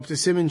To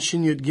Siman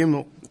Shin Yud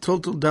Gimel,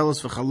 Total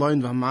Delos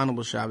v'chaloin v'hamanal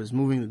b'Shabbos,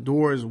 moving the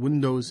doors,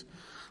 windows,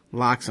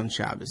 locks on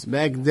Shabbos.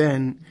 Back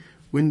then,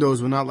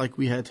 windows were not like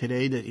we had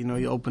today, that,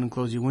 you open and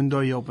close your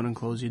window, you open and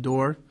close your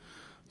door.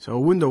 So a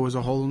window was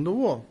a hole in the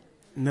wall.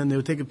 And then they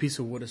would take a piece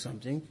of wood or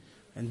something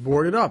and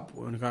board it up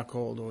when it got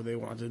cold or they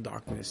wanted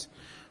darkness,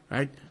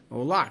 right?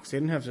 Or locks. They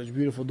didn't have such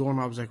beautiful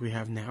doorknobs like we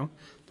have now.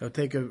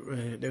 They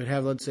would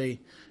have, let's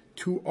say,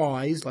 two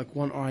eyes, like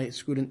one eye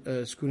screwed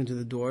into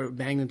the door,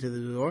 banged into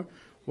the door,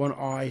 one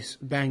eye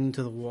banged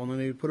into the wall, and then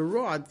they would put a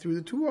rod through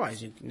the two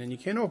eyes, and then you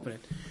can't open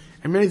it.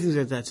 And many things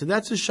like that. So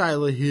that's a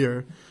shaila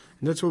here,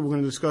 and that's what we're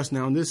going to discuss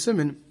now in this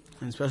siman,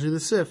 and especially the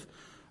sif,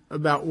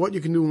 about what you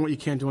can do and what you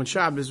can't do on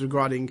Shabbos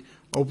regarding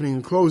opening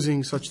and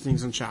closing such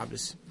things on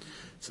Shabbos.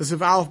 So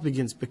Sif Aleph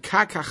begins,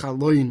 Pekak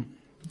HaChaloin,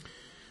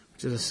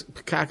 which is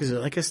Pekak is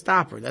like a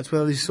stopper. That's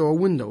why they saw a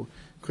window,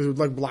 because it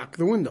would block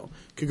the window.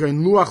 You could go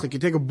in Luach, like you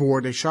take a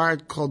board, a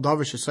shard called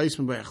Davish, a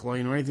Seisman by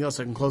Echloin, or anything else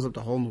that can close up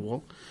the hole in the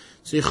wall.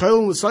 So you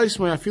chayil the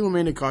Seisman, I feel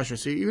made kosher.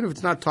 So even if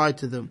it's not tied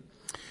to them.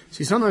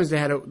 See, sometimes they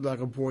had a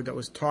board that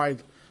was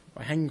tied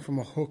or hanging from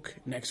a hook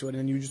next to it, and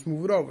then you just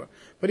move it over.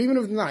 But even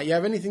if it's not, you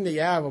have anything that you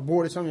have, a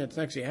board or something that's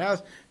next to your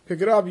house,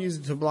 pick it up, use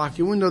it to block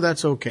your window,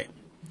 that's okay.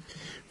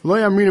 We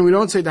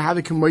don't say the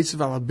Havikim Moitzav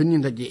al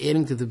Abinyan that you're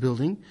adding to the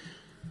building.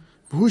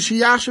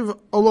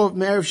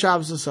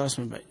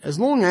 As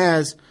long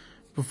as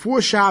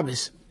before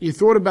Shabbos you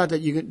thought about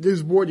that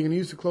this board you're going to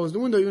use to close the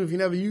window, even if you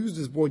never used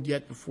this board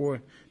yet before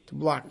to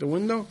block the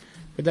window,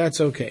 but that's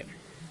okay.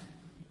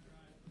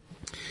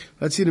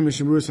 Let's see the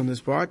Mishnah Berurah on this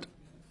part.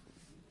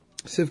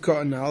 Even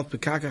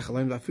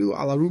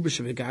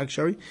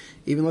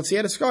let's say you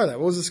had a skylight.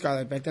 What was the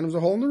skylight? Back then it was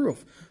a hole in the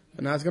roof.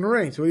 But now it's going to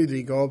rain. So what do?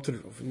 You go up to the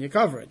roof and you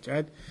cover it,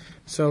 right?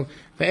 So,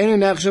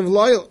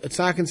 it's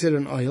not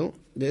considered an oil.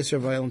 The Isra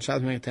of oil and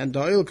Shabbos make a tent.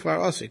 The oil kvar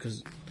asi,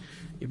 because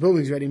your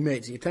building's already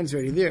made, so your tent's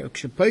already there. When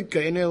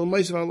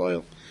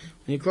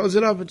you close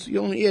it up,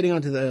 you're only adding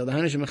onto the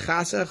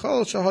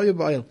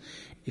oil.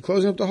 You're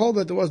closing up the hole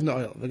that there wasn't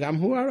oil.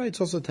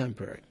 It's also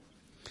temporary.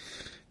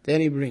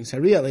 Then he brings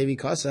right?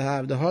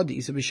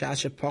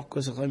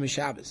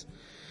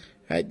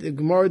 The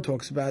Gemara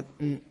talks about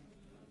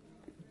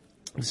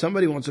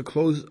somebody wants to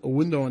close a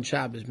window on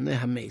Shabbos.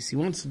 He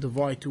wants to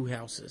divide two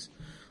houses,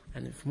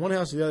 and from one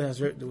house to the other house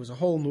there was a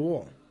hole in the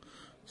wall.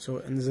 So,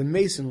 and there's a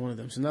mace in one of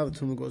them. So now the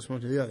tumah goes from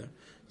one to the other.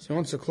 So he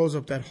wants to close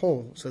up that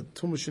hole so the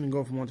tumah shouldn't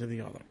go from one to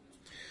the other.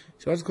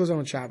 So he wants to close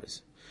on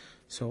Shabbos.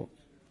 So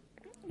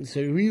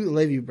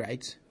Levi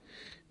writes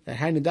that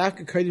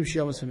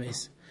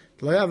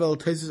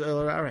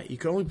you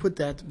can only put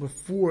that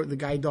before the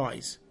guy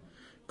dies,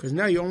 because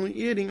now you're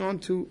only adding on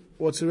to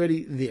what's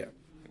already there.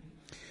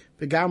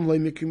 You're not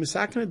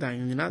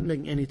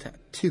making any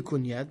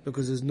tikkun yet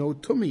because there's no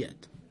tumah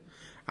yet.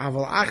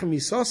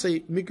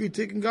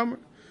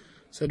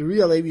 So the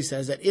real Levi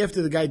says that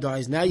after the guy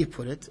dies, now you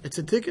put it. It's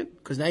a tikkun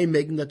because now you're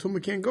making that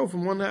tumah can't go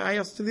from one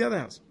house to the other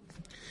house.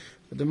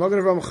 But the Magen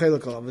Avraham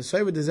Chelakal, the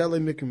Sefer does Eloi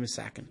Mikri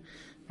Misakin.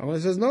 When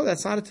it says no,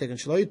 that's not a tikkun.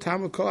 Shlo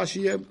Yitamu Kol Asher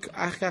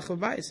Achach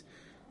V'Bayis.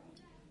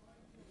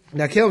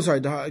 Now, I'm sorry.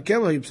 The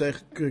Kelm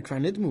Yipsech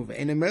Kvanit move.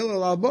 In a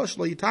Mel Al Bosh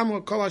Shlo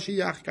Yitamu Kol Asher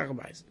Achach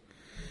V'Bayis.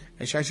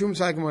 And Shashum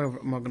Saik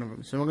Magen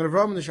Avraham. So Magen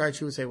Avraham and the Shai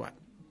would say what?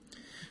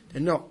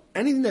 Then no,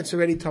 anything that's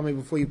already tummy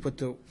before you put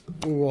the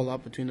wall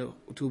up between the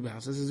two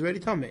houses is already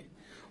tummy.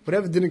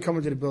 Whatever didn't come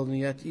into the building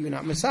yet, you're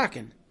not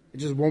misakin. It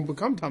just won't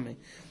become tummy.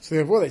 So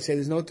therefore, they say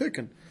there's no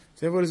tikkun.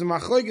 So therefore, there's a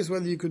machlokes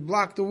whether you could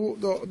block the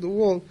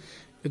wall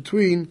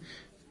between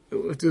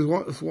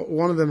if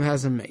one of them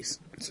has a mace.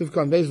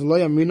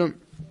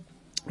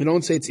 We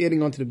don't say it's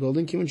adding onto the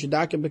building. Since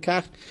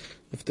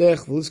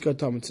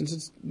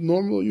it's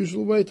normal,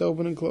 usual way to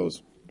open and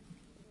close.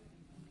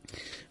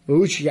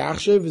 Even if you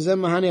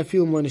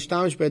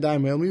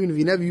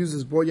never use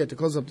this board yet to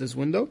close up this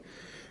window,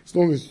 as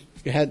long as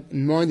you had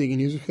in mind you can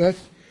use it for that.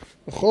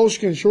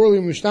 Surely,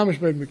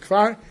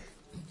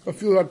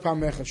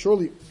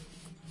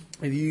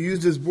 if you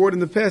used this board in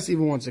the past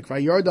even once,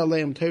 because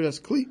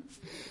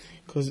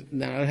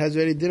now it has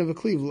already din of a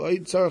cleave, and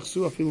you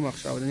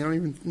don't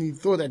even need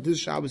thought that this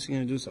Shabbos is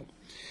going to do so.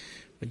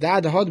 But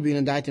that the had been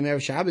and died to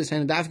Erev Shabbos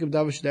and dafka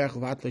b'davish derech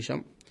levat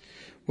leisham.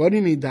 What do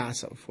you need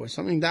dasa for?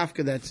 Something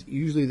dafka that's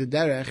usually the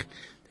derech.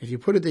 If you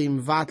put it there, you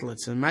mevatel it.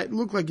 So it might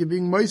look like you're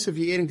being moist if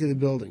you're adding to the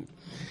building.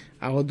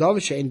 You're going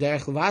to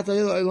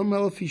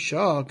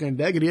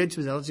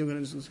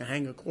just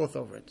hang a cloth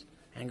over it,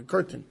 hang a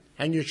curtain,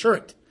 hang your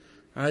shirt,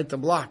 right, to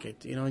block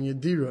it. In your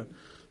dira,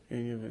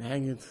 and you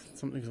hang it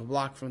something to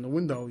block from the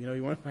window.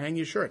 You want to hang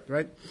your shirt,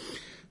 right?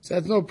 So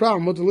that's no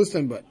problem. What to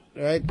listen, but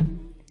right.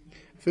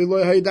 Even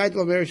though you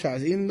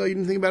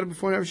didn't think about it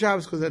before Erev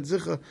Shabbos, because that's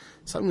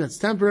something that's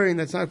temporary and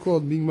that's not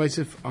called being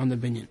meisif on the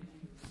binyan.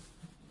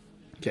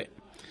 Okay.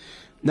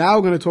 Now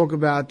we're going to talk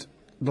about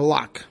the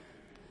lock.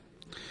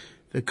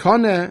 The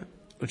kaneh,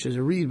 which is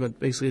a reed, but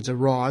basically it's a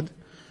rod,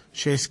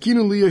 that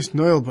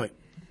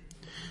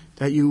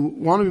you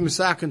want to be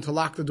misakin to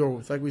lock the door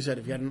with. Like we said,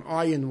 if you had an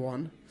eye in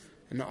one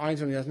and the eye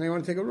is on the other. Now you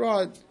want to take a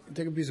rod,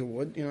 take a piece of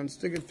wood, and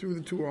stick it through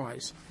the two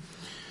eyes.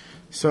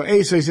 So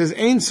he says,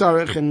 Ein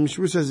Sarich, and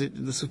Mishru says, the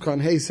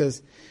Sukhan Hay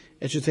says,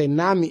 it should say,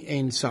 Nami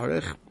Ein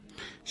Sarich,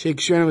 Sheikh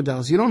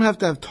Shrein. You don't have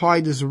to have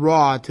tied this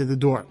rod to the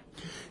door.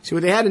 See,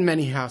 what they had in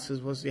many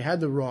houses was they had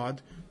the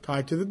rod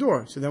tied to the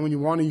door. So then when you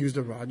want to use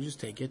the rod, you just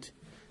take it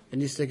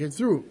and you stick it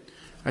through.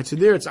 Right, so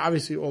there it's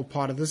obviously all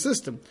part of the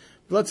system.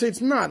 But let's say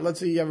it's not. Let's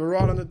say you have a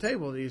rod on the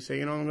table. You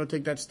say, I'm going to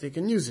take that stick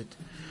and use it.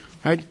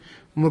 Right?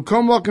 However,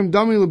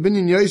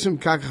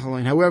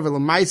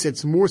 Lamaisa,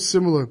 it's more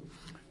similar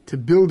to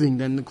building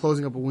than the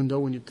closing up a window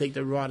when you take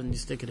the rod and you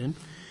stick it in.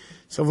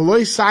 So,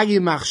 it's not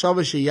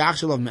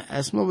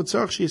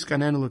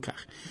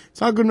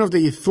good enough that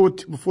you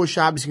thought before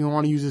Shabbos you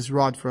want to use this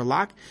rod for a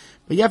lock,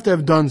 but you have to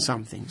have done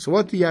something. So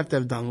what do you have to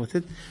have done with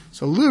it?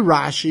 So,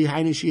 Rashi,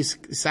 Rashi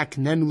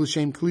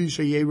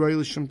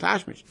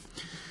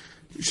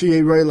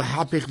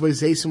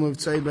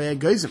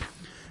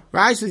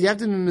says you have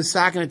to be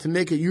misaking it to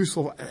make it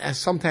useful as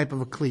some type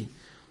of a kli.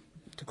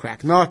 To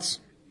crack nuts,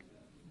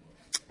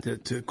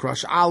 to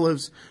crush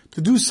olives, to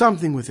do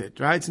something with it,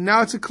 right? So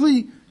now it's a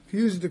kli.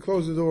 You use it to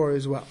close the door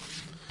as well.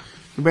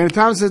 Rabbeinu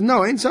Tam says,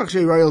 no, ain't such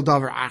a royal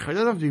davar acher. It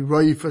doesn't have to be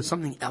royal for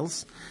something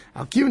else.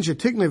 As long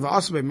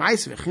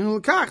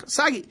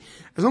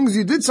as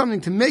you did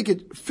something to make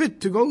it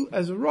fit to go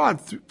as a rod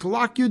to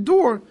lock your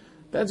door,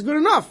 that's good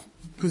enough.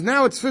 Because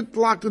now it's fit to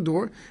lock the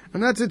door,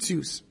 and that's its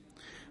use.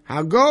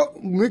 Like by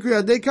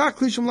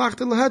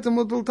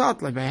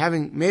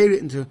having made it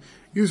into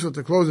useful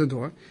to close the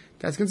door,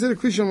 that's considered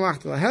klisham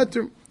lachta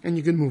laheter, and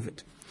you can move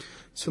it.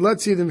 So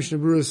let's see the Mishnah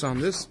Berurah on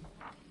this.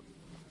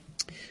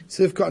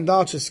 Sivka and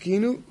Dal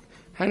Cheskinu.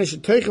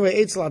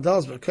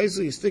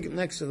 You stick it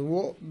next to the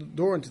wall, the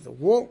door into the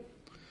wall.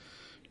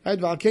 Right?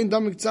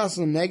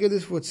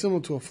 This what's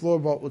similar to a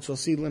floorbolt, which we'll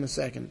see in a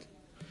second.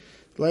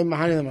 It's not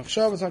good enough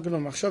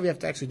machshav. You have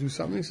to actually do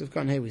something.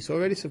 Sivka and we saw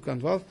already. Sivka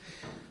and 12.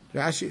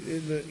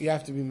 You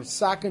have to be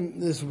misaken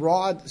this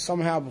rod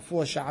somehow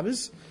before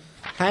Shabbos.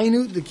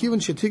 Hainu the kivun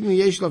shetiknu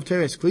yesh lav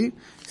teres kli.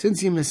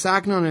 Since you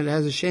misaken on it,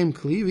 has a shame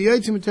kli.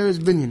 V'yotzim teres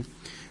binyan.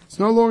 It's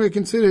no longer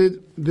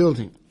considered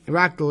building.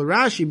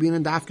 Rashi being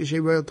in dafka shei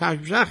royal tash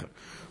b'shachar.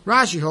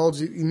 Rashi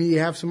holds you need to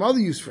have some other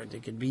use for it.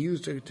 It could be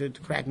used to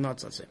crack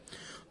nuts. Let's say.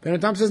 Ben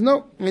Tam says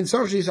no. In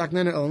sorshi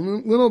saknena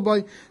little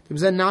boy the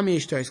b'zen nami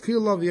yesh teres kli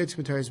lav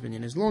v'yotzim teres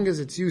binyan. As long as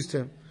it's used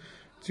to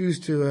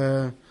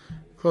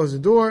close the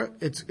door,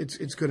 it's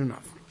good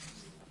enough.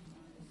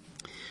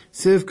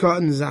 Siv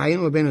cotton zayin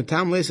Rabbeinu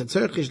Tam leis at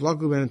tzerchish lok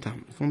Rabbeinu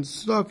Tam. If one's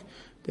stuck,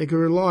 they can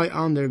rely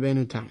on the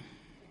Rabbeinu Tam.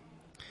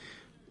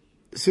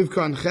 Siv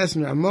cotton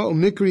chesmer amo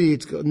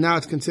mikri. Now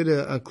it's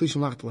considered a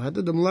klishim lachtel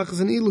heter. The malach is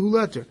an ilahu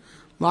letter,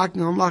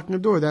 locking or unlocking the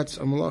door. That's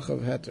a malach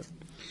of heter.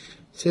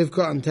 Siv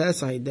cotton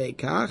tes haidei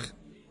kach.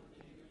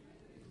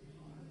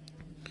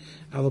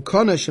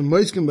 Avokana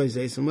shemoiskim by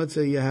zaysim. Let's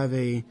say you have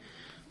a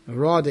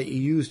rod that you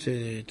use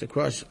to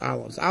crush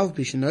olives. But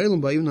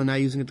even though now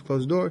using it to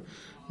close the door,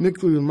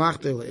 that's a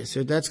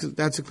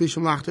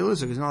klishim lachtel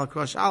iser. It's not a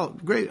crush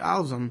great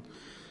olives on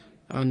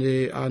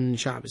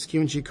Shabbos.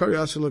 Since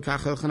that's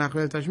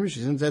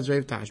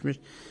reiv tashmish,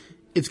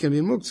 it's going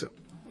to be a muktzah,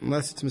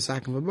 unless it's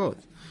misakim for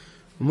both.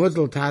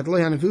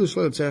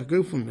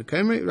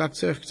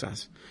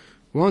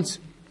 Once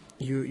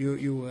you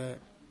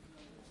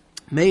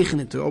meichen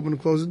it to open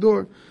and close the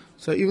door,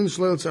 so even the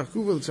shleil tzarech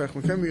kuva, the tzarech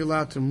mekem, you're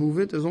allowed to move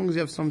it as long as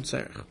you have some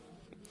tzarech.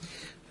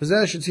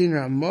 V'zeh shetzin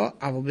ramah,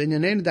 aval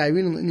b'inyanein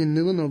da'ivin l'inyan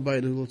nilano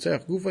b'aydu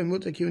l'tzarech kuva,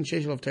 imuta kivin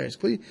sheshel of teres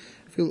kli,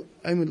 fil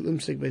aimud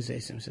limsik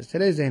b'zeisim. Says,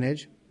 today's day and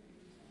age,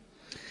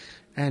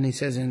 and he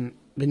says in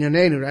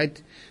b'inyanein,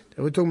 right,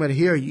 that we're talking about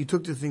here, you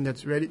took the thing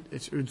that's ready,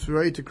 it's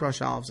ready to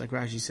crush olives, like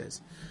Rashi says.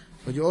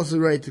 But you're also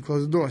ready to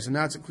close the door, so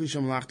now it's a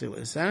klisham lachtel,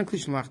 it's a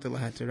klisham lachtel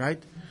laheter,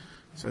 right?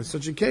 So in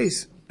such a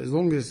case, as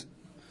long as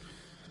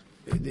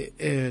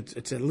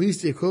it's at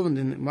least the equivalent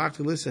in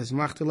Machtel says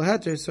Machtel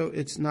Heter, so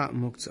it's not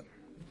Muktzah.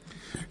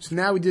 So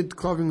now we did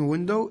clogging a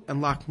window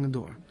and locking the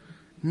door.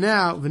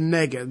 Now the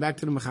nega, back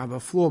to the Mechaba,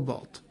 floor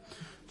bolt.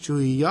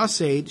 The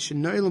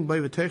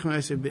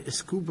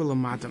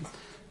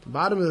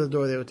bottom of the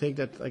door, they would take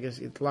that, I guess,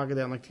 you'd lock it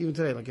down, like even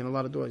today, like in a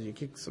lot of doors, you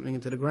kick something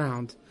into the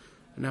ground,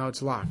 and now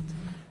it's locked.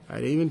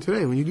 Right? Even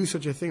today, when you do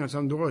such a thing on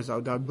some doors, there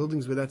are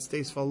buildings where that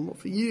stays for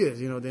years,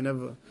 they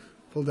never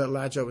pull that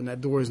latch up and that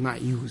door is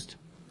not used.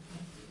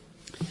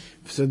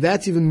 So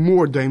that's even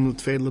more daimel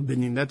tfeil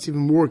l'binyan. That's even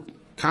more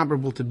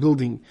comparable to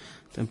building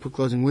than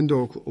closing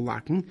window or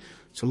locking.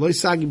 So loy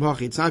sagi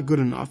b'hachi, it's not good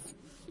enough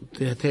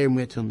to heter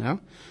him till now.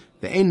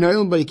 The ain't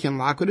noil, but you can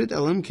lock with it.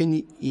 Elam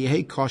can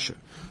yehei kosher,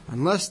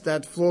 unless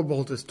that floor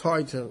bolt is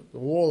tied to the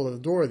wall of the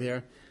door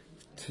there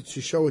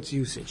to show its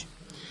usage.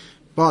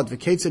 But the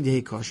kate said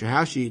yehei kosher.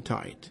 How should you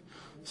tie it?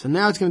 So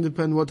now it's going to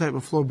depend what type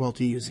of floor bolt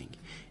you're using.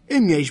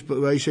 Im yesh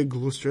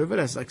gluster,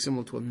 that's like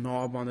similar to a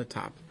knob on the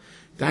top.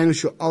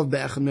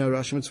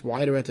 It's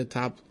wider at the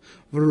top.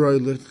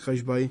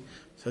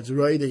 So it's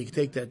right that you can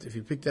take that. If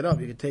you pick that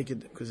up, you can take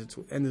it because its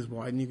end is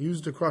wide, and you can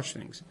use it to crush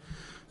things.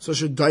 So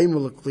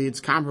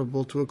it's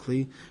comparable to a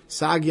kli.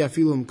 Sagi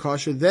afilum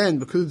kosher. Then,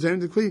 because it's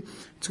aimed at kli,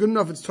 it's good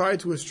enough. It's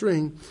tied to a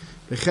string.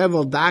 The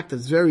chevel dak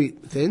that's very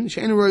thin.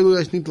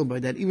 By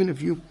that, even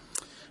if you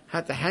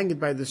had to hang it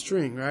by the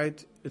string,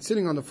 right? It's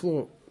sitting on the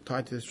floor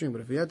tied to the string.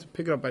 But if you had to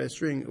pick it up by the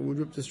string, it would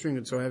rip the string.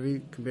 It's so heavy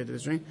compared to the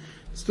string.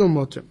 It's still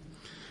mutter.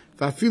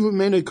 Even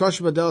if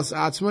it's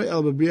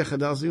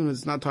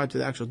not tied to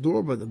the actual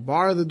door, but the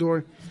bar of the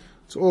door,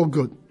 it's all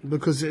good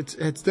because it's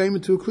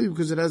daimid to a kli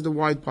because it has the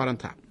wide part on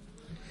top.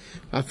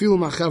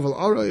 Even if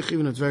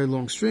it's very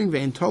long string,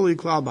 it's not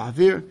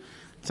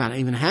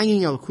even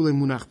hanging.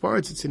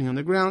 It's sitting on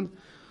the ground.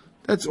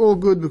 That's all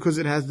good because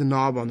it has the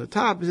knob on the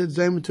top. It's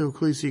daimid to a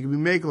kli, so you can be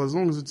makel as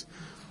long as it's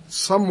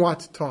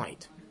somewhat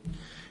tight.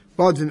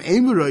 But if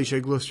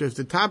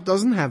the top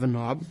doesn't have a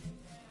knob,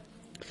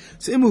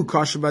 if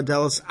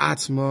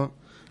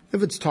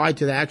it's tied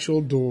to the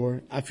actual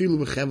door,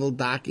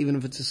 even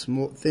if it's a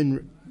small,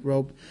 thin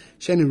rope,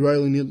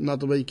 not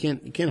the way you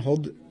can't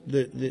hold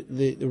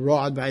the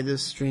rod by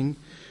this string.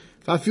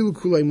 And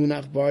even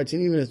if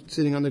it's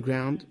sitting on the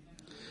ground,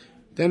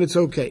 then it's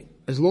okay.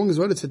 As long as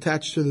it's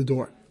attached to the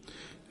door.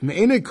 But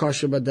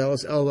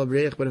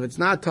if it's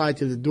not tied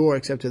to the door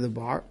except to the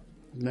bar,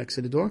 next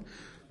to the door,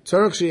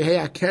 then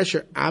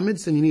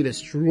you need a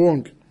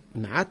strong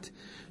knot.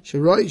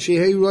 Not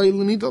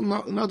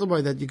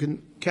that you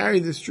can carry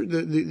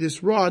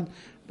this rod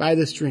by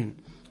the string.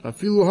 It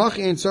still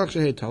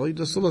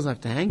doesn't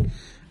have to hang.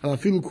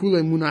 But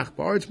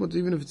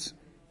even if it's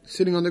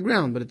sitting on the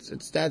ground, but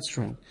it's that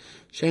strong.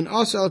 The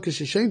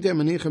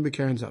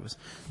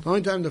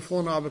only time the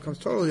floor knob becomes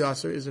totally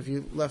aser is if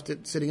you left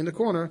it sitting in the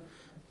corner,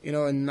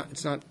 and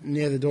it's not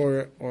near the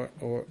door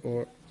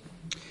or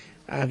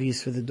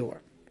obvious for the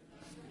door.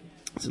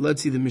 So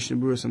let's see the Mishnah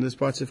Berurah on this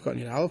part. Sifkat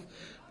Yud Aleph.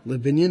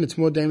 Lebinyan, it's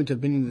more damage to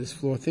binyan this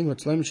floor thing.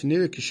 What's lem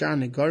shenir kishar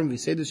negarim? We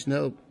say this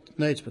Chanel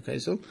nights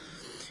bekaisel.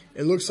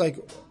 It looks like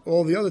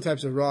all the other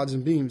types of rods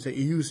and beams that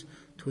you use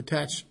to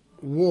attach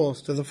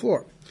walls to the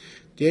floor.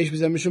 The Eish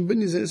b'zeh mishum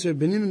binyan is a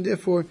binyan, and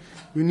therefore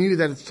we needed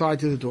that it's tied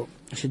to the door.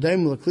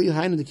 Shadaim l'kli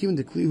hainu the kivin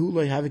the kli hu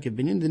lo havik a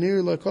binyan the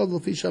near lo kol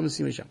l'fi sham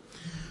simisham.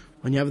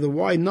 When you have the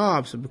wide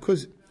knob, so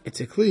because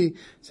it's a kli,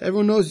 so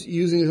everyone knows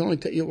using it only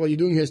what you're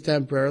doing here is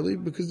temporarily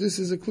because this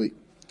is a kli.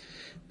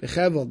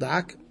 Bechavel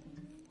dak.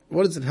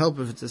 What does it help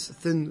if it's a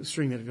thin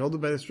string? If you hold it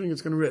by the string,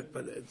 it's going to rip,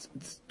 but it's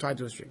tied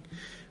to a string.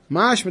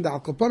 You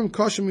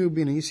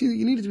see,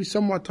 you need it to be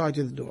somewhat tied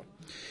to the door.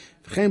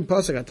 The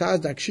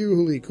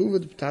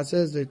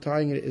says they're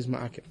tying it is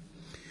ma'akev.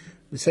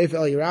 The Sefer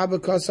El Yerabah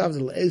Kosav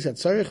the Le'ez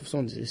HaTzarech. If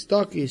someone is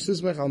stuck,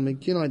 Yisuzmech Al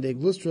Mekinai De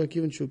Glustra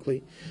Kivin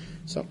Shukli.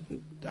 So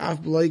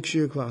Af B'Laik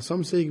Shir Kla.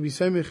 Some say you can be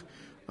semich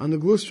on the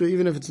glustra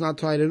even if it's not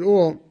tied at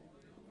all,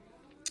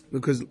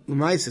 because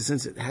L'maisa,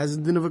 since it has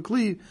a din of a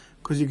kli,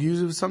 because you can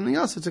use it for something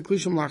else, it's a kli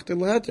shem lachter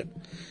leheter.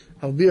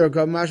 Al bir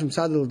gav mashim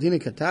sadel dina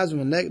kataz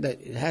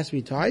that it has to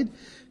be tied.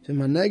 So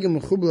manegem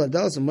mechubel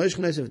adalas and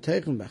moishchnes of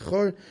teichen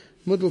bachor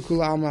mudl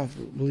kula alma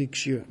b'lik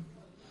shir.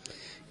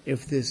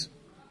 If it's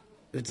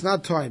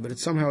not tied, but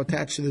it's somehow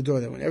attached to the door,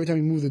 that when every time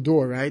you move the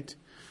door, right,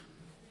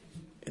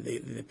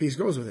 the piece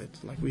goes with it,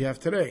 like we have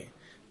today,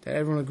 that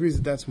everyone agrees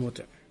that that's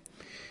mutter.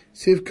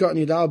 Sivka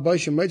and Yidal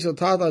Baishim Rachel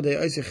Tata de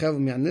Isechev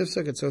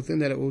Mianifsak, it's so thin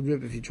that it will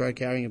rip if you try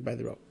carrying it by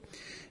the rope.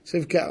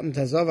 Sivka and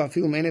Tazav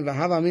Afil Mene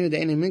Vahava Minu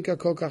de Ene Minka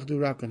Kokach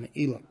Durakan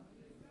Elam.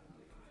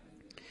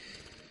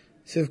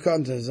 Sivka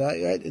and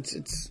Tazav, right?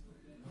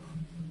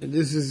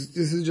 This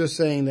is just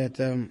saying that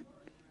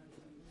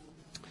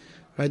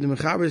right, the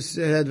Mechaber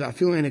said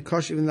Afil Mene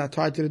Kosh even that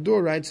tied to the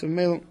door, right? So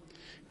male,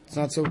 it's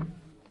not so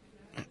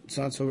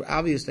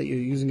obvious that you're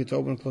using it to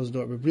open and close the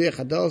door. But Briach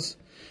Hadas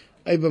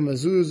Eiba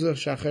mezuzah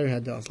shacher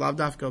hadas. Lav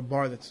dafka a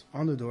bar that's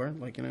on the door,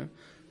 but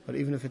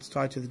even if it's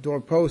tied to the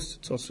door post,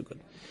 it's also good.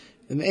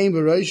 The main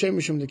beroishem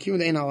mishum the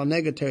kiyum ein ala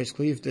negateris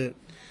kli. If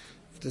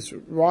this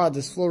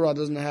floor rod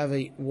doesn't have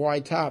a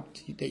wide top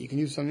that you can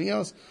use something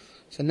else,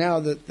 so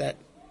now that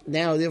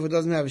therefore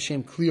doesn't have a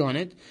shem kli on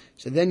it,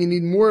 so then you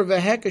need more of a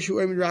hekash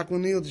u'emid rak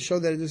l'nil to show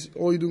that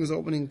all you're doing is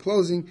opening and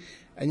closing,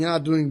 and you're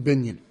not doing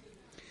binyan.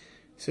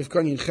 So if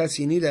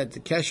you need that the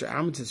kesher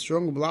amet is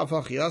strong, without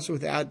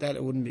that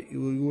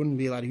you wouldn't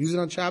be allowed to use it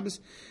on Shabbos.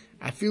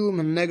 I feel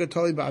even if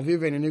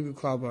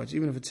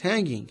it's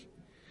hanging,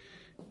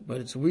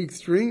 but it's a weak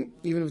string,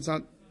 even if it's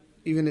not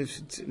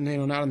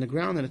not on the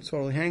ground, and it's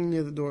totally hanging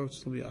near the door, it would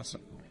still be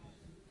awesome.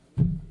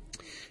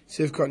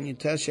 Sivkot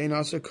Yites Shein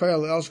Asa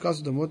Koyal El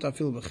Shkas the Mut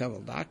Afil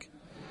Bechevel Dak.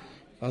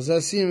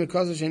 Vazasim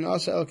because Shein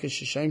Asa El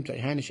Kishem Tai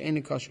Hanish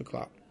Ein Kasher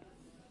Klal.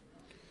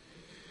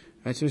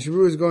 Right, so Mishnah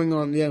Berurah is going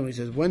on the end. He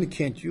says, when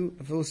can't you?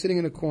 If it was sitting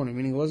in a corner,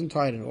 meaning it wasn't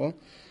tied at all,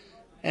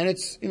 and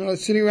it's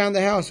sitting around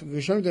the house, and you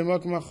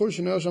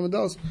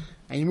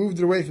moved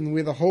it away from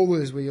where the hole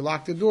is, where you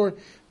locked the door,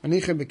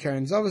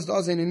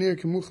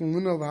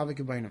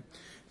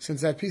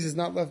 since that piece is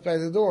not left by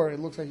the door, it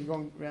looks like you're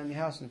going around the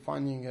house and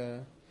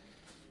finding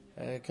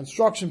a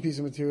construction piece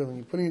of material and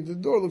you're putting it into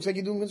the door, it looks like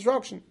you're doing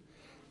construction.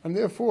 And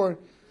therefore,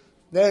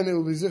 then it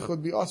will be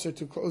zichud, be usher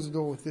to close the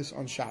door with this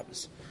on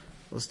Shabbos.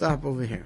 We'll stop over here.